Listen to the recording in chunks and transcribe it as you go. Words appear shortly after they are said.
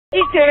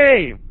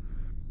game!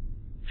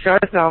 Try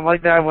to sound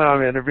like that when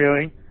I'm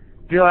interviewing.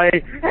 Be like,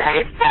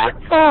 hey,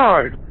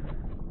 fucktard!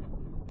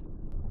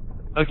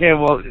 Okay,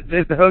 well,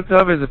 is the hooked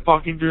up? Is it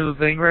fucking through the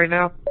thing right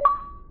now?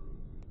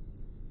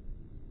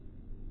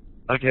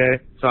 Okay,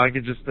 so I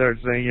can just start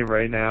saying it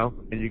right now,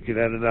 and you can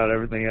edit out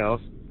everything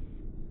else.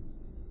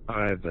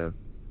 Alright then.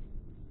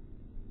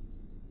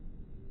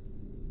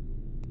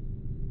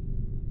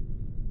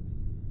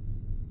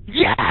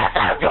 Yeah,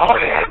 I'm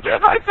going to answer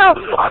myself!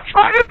 I'm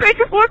trying to think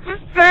of what to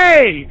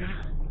say!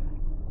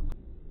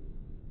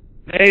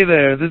 Hey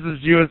there, this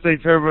is USA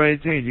Turbo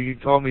 18. You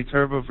can call me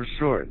Turbo for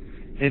short.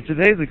 In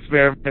today's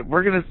experiment,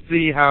 we're going to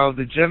see how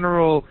the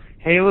general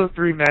Halo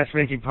 3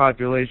 matchmaking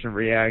population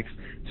reacts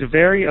to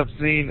very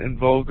obscene and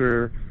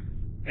vulgar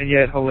and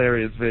yet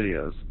hilarious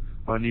videos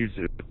on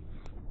YouTube.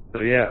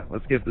 So yeah,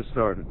 let's get this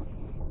started.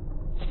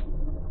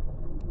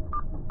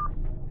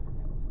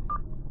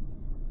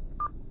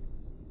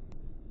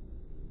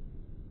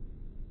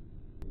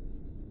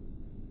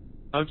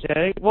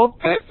 Okay, well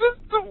this is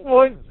the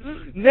one.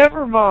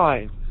 Never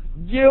mind.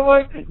 You know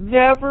what?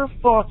 Never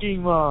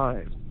fucking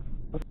mind.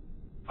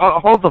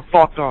 Hold the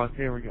fuck on.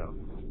 Here we go.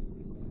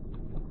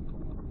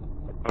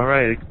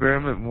 Alright,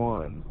 experiment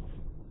 1.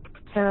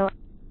 So.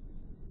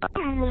 Okay.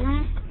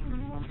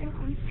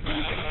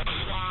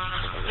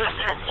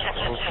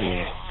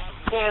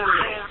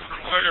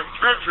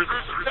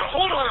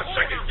 Hold on a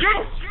second.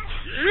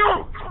 You!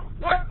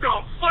 What the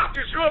fuck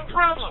is your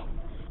problem?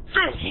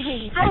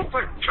 You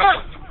stupid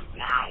cunt!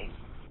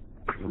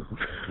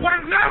 What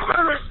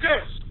number is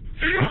this?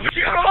 Do you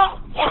get off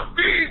of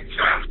being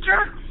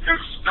captured? You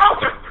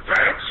stupid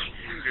bitch!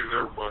 You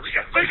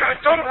think I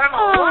don't have a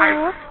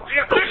life? Do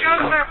you think I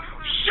don't have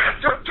shit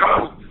to do?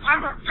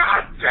 I'm a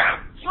goddamn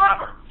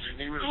plumber!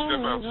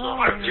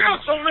 I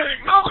killed so many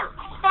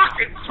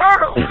motherfucking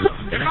turtles!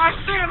 If I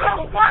see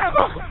another one of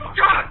them,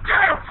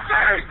 goddamn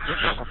thing!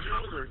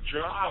 Another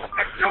job!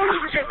 I don't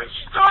even get me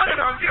started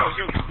on you,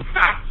 you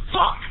fat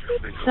fuck!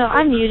 So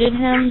I muted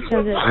him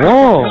because it's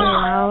Whoa. really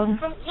loud.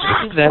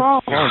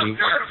 That's funny.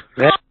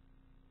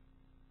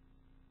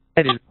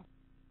 That is...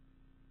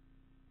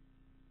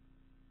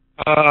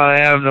 I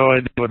have no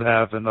idea what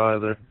happened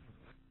either.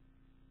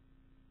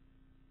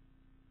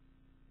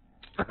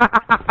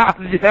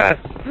 Yes!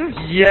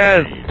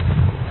 Yes!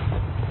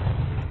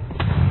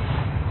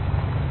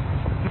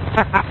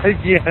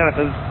 Yes!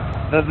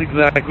 That's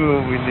exactly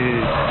what we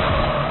need.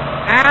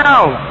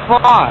 Ow!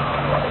 Fuck!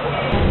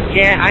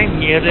 Yeah, I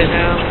muted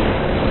him.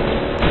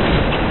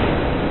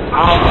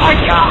 Oh my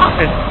god!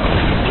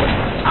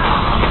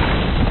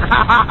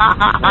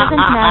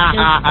 Doesn't match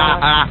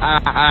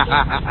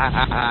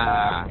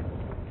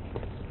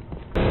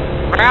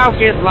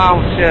Rocket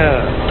launcher!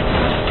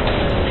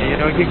 Yeah, you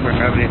don't keep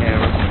gravity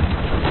hammer.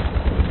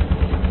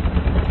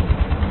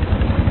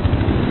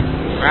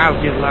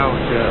 Rocket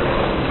launcher.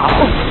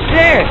 Oh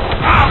shit!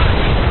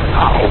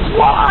 Oh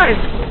what?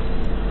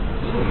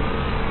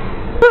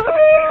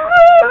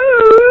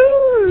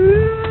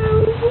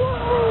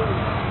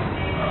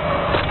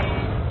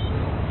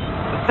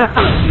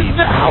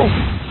 No!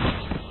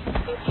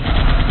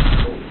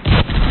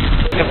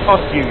 Yeah,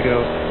 fuck you, go.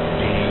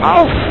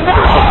 Oh no!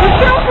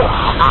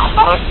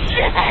 Oh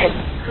shit!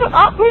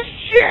 Oh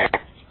shit!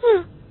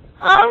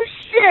 Oh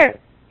shit!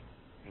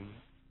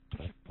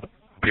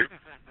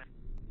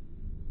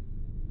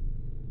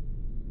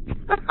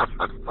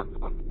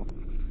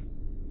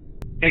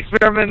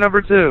 Experiment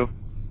number 2.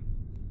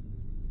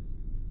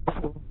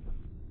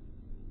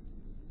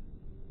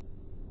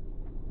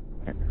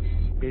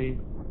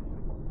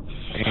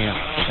 Damn,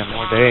 10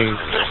 more days.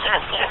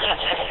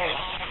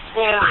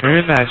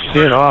 Turn that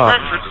shit off.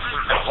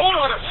 Hold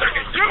on a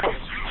second,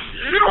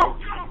 you!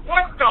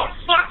 What the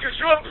fuck is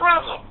your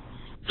problem?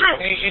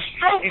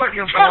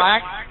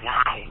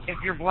 If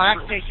you're black,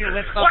 take your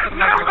lips up What and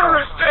number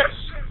is this?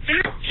 Do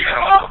you get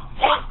off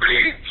on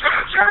being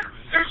captured?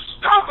 You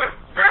stupid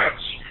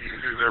bitch!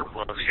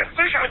 You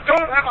think I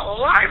don't have a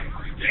life?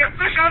 Do you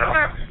think I don't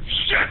have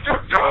shit to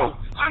do?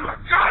 I'm a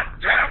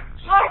goddamn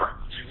plumber!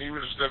 You need me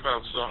to step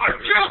outside? I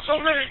killed so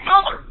many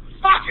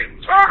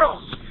motherfucking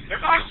turtles! If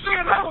I see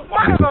another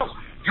one of those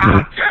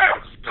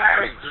goddamn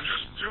things! They're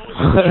just doing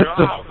What their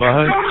the job.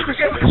 fuck? Don't even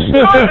get me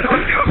started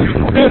on you, you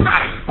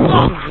fat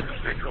fuck!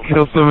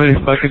 Kill so many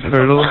fucking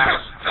turtles.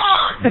 Last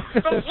time!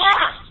 The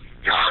last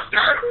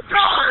goddamn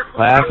time!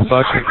 Last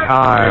fucking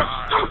time.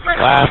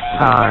 Last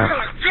time. I'm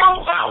gonna go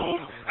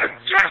home and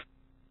just...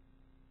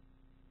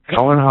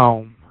 Going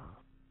home.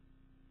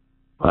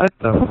 What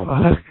the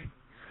fuck?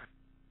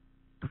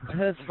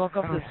 Let's fuck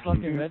up this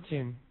fucking red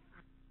team.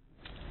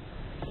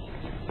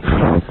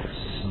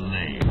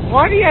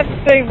 Why do you have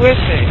to stay with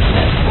me?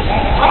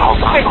 Oh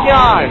my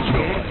god!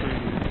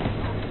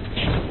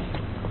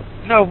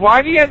 No,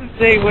 why do you have to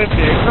stay with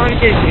me? Are you trying to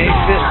get game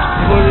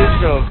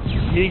footage of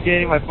me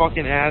getting my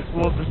fucking ass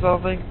whooped or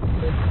something?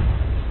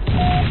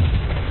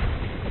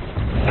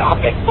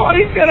 Nothing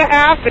funny's gonna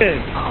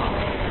happen!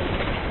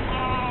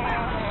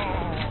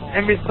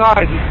 And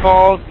besides,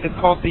 it's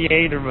called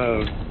theater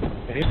mode.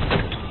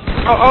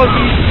 Oh,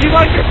 you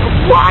like your...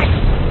 What?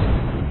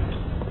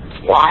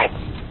 What?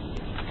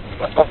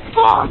 What the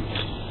fuck?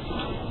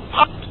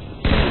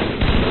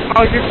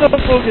 Oh, you're so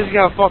focused, you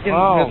got a fucking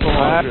missile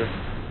lag. launcher.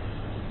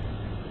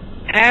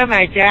 Oh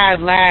my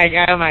god, lag,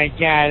 oh my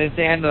god, it's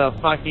the end of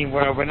the fucking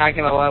world, we're not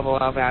gonna level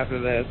up after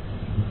this.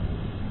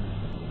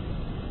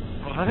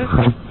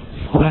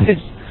 What?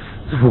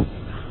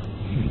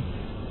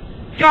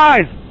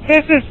 Guys,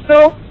 this is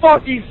so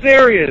fucking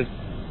serious!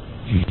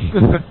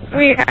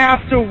 We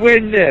have to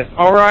win this,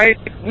 alright?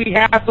 We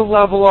have to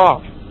level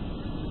up.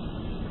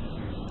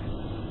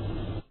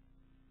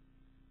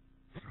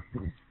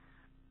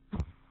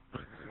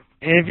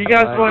 And if you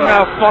guys want to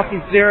know how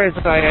fucking serious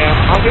I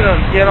am, I'm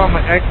gonna get on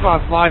my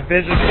Xbox Live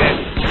Vision and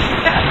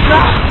that's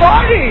not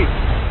funny!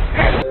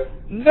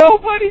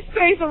 Nobody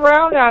stays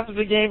around after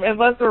the game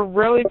unless they're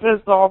really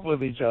pissed off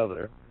with each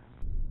other.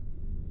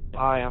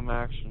 I am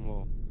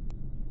Actionwolf.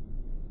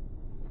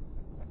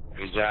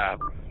 Good job.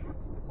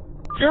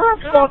 You're a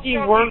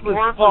fucking worthless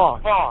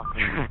fuck.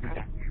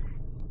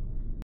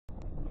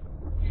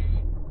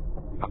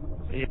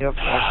 Yep,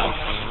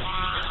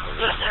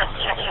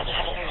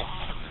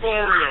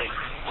 Mario,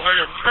 I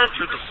have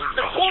captured the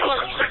thing. Hold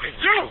on a second,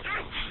 you!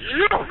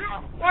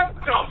 What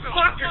the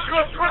fuck is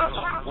your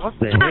problem? what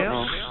the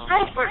hell?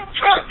 Stupid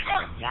cunt!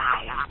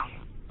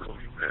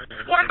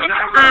 What the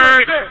fuck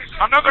is this?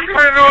 Another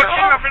criminal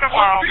up in a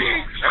while.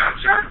 Being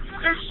captured?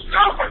 You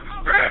stupid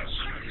bitch!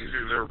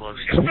 Easy there,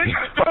 buddy. You think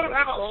I don't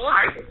have a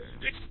life?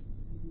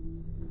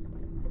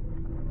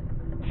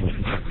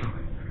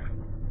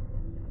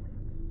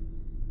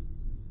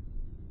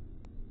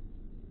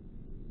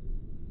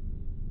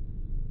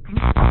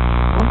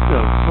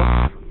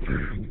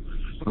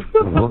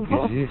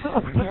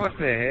 What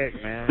the heck,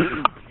 man?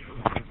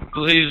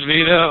 Please,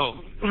 Vito.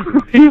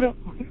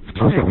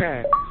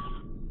 Okay.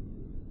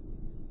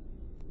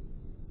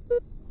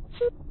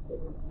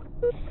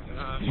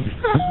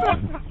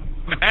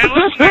 Hey,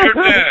 listen to your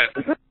dad.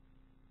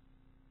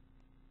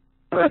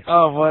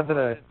 Oh, what did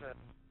I?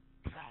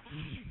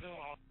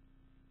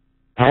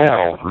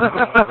 Hell.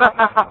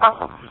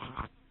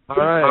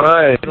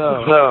 Alright,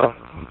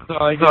 so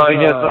I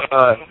guess,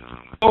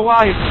 oh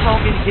wow, you're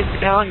telling me to get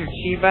down, you're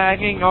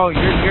teabagging? Oh,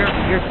 you're great.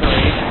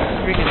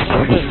 Freaking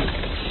stupid.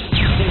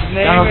 His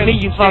name That'll is be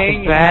you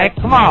fucking King bag.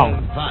 Come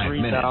on. 5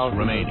 minutes 3000.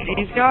 remaining.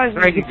 These guys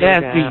Break need it to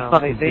down, go you down.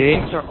 fucking They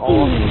think they're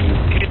awesome.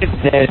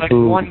 Like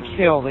one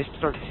kill, they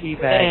start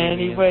teabagging.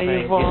 Any way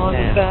you want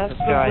it, that's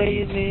the way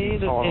you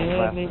need it. Oh,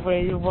 Any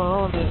way you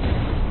want it.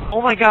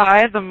 Oh my god, I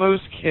had the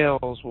most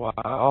kills,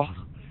 wow.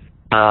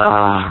 Hey, you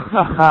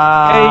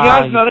Hey,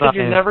 guys know that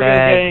you're never gonna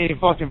get any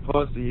fucking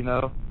pussy, you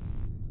know?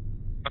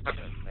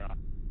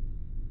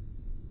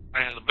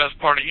 Man, the best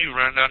part of you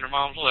ran down your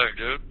mom's leg,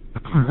 dude.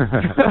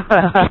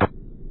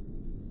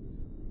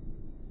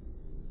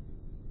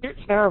 You're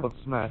terrible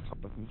at smash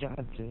talking,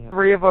 goddamn.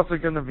 3 of us are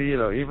gonna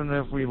veto, even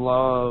if we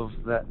love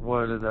that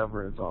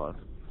whatever it's on.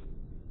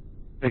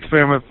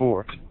 Experiment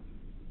 4.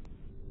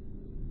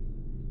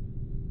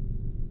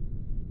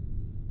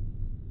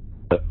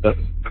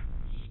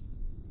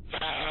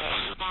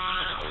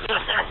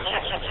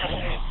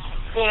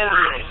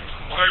 Mario,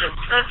 I have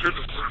captured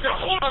the thing.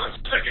 Hold on a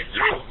second,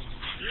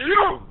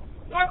 you!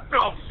 What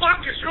the fuck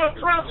is your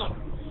problem?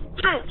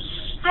 You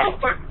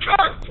stupid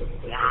cunt!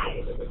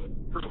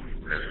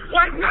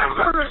 What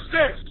number is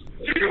this?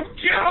 Do you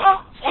give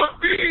up on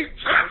being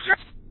captured?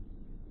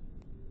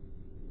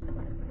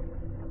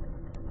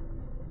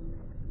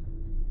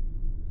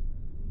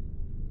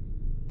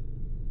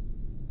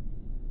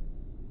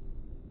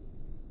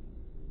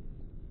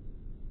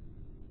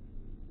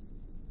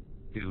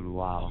 Dude,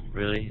 wow.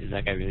 Really? Is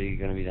that guy really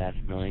gonna be that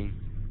annoying?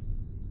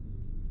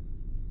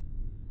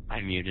 I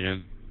muted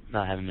him.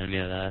 Not having any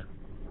of that.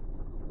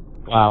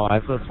 Wow, I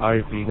feel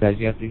sorry for you guys.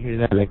 You have to hear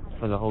that, like,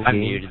 for the whole I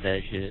game. muted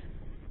that shit.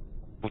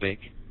 Quick.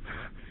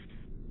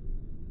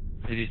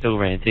 Is he still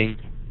ranting?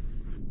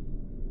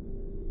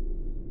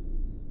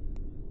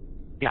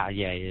 Yeah,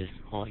 he is.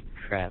 Holy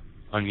crap.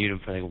 Unmute him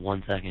for like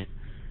 1 second.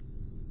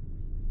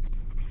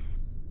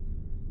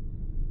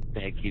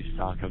 That keeps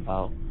talking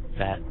about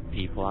fat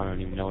people. I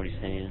don't even know what he's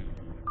saying.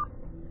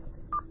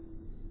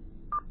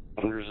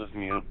 Wonders of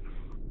mute.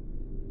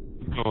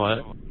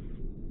 What?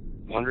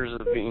 Wonders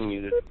of being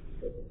muted.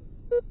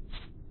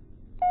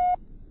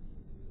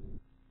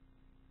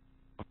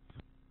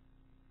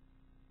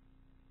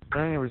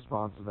 Any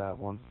response to that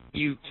one?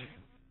 Mute.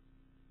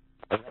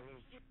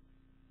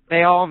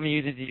 They all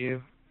muted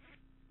you.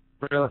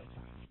 Really?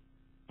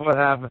 What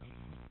happened?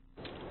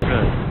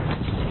 Really?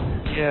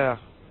 Yeah.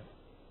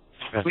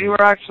 We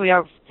were actually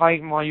out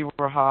fighting while you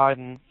were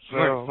hiding. So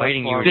You weren't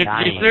fighting, you were you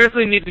dying.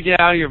 seriously need to get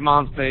out of your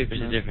mom's There's a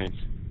basement. difference.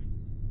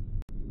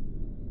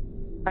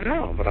 I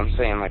know, but I'm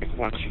saying, like,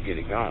 once you get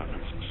it going.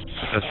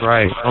 That's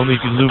right. Only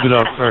if you lube it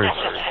up first.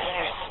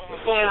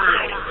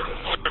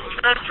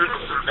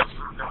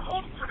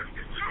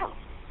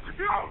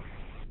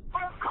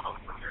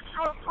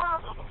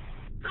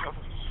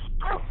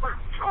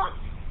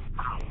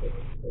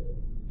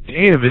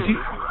 Damn, is he?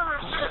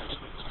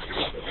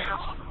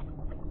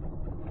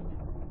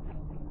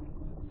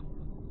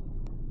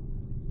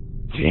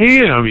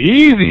 Damn,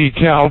 easy,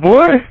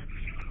 cowboy.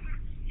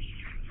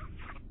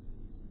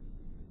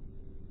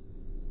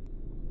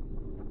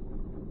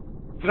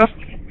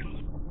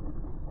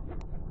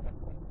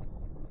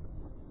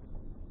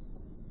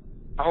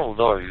 How old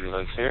are you?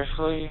 Like,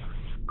 seriously?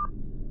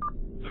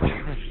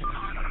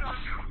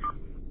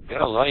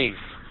 Get a life.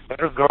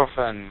 Better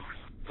girlfriend.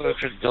 Put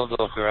your dildo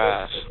up your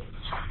ass.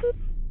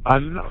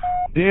 I'm not.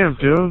 Damn,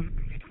 dude.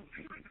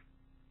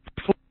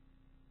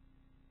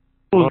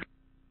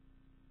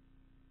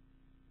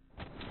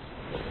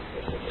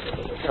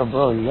 Yo,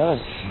 bro, you gotta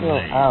chill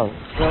out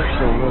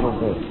just a little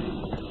bit.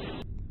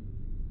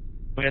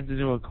 We have to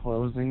do a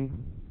closing.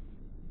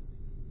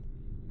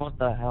 What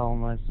the hell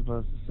am I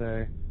supposed to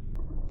say?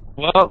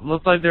 Well,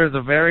 looks like there's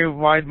a very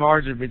wide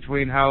margin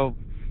between how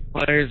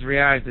players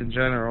react in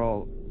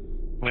general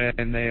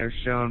when they are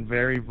shown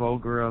very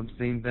vulgar,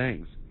 obscene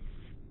things.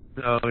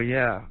 So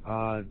yeah,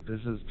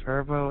 this is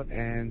Turbo,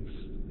 and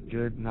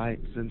good night,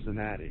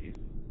 Cincinnati.